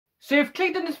So you've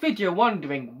clicked on this video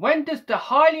wondering, when does the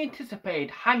highly anticipated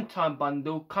HangTime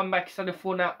bundle come back to the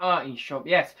Fortnite item shop?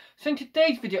 Yes, so in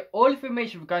today's video, all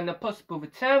information regarding the possible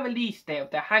return release date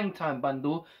of the HangTime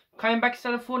bundle coming back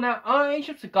to the Fortnite item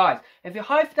shop. So guys, if you're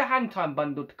hyped for the HangTime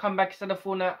bundle to come back to the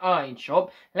Fortnite item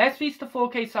shop, let's reach the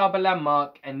 4K Cyber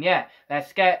landmark, and yeah,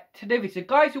 let's get to the video. So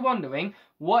guys, you're wondering,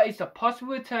 what is the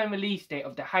possible return release date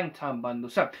of the HangTime bundle?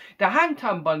 So, the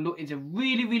HangTime bundle is a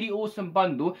really awesome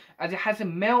bundle, as it has a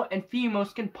male and female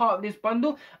skin part of this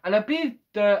bundle, and I believe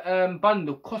the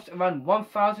bundle costs around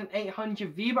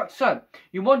 1,800 V-Bucks. So,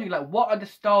 you're wondering, like, what are the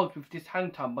styles with this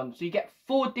HangTime bundle? So, you get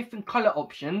 4 different colour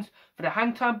options for the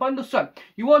HangTime bundle. So,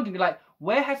 you're wondering, like,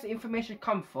 where has the information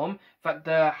come from that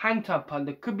the HangTime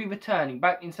bundle could be returning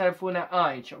back inside the Fortnite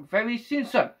item shop very soon?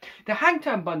 So, the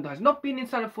HangTime bundle has not been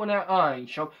inside the Fortnite item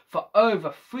shop for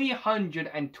over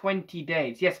 320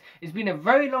 days. Yes, it's been a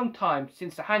very long time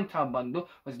since the HangTime bundle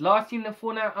was last seen in the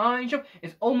Fortnite item shop.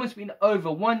 It's almost been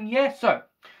over 1 year. So,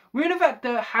 we know that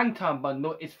the HangTime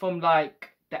bundle is from like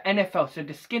the NFL. So,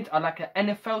 the skins are like an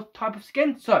NFL type of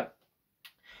skin. So,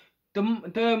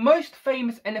 the most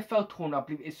famous NFL tournament, I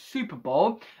believe, is Super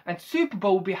Bowl, and Super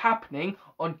Bowl will be happening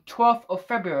on 12th of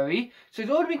February. So it's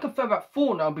already been confirmed that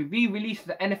Fortnite will be re-releasing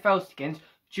the NFL skins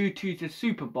due to the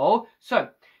Super Bowl. So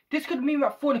this could mean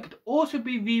that Fortnite could also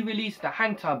be re-releasing the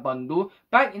HangTime bundle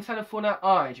back inside the Fortnite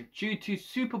item due to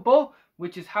Super Bowl,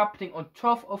 which is happening on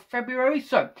 12th of February.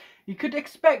 So you could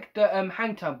expect the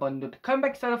HangTime bundle to come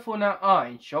back inside the Fortnite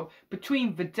item shop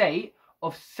between the date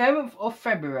of 7th of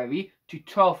February to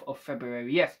 12th of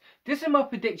February. Yes, this is my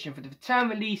prediction for the return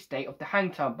release date of the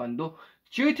HangTime bundle,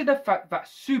 due to the fact that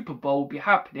Super Bowl will be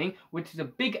happening, which is a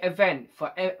big event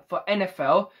for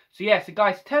NFL. So yes, so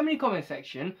guys, tell me in the comment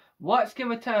section what skin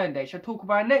return date should I talk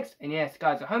about next. And yes,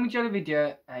 guys, I hope you enjoyed the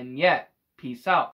video, and yeah, peace out.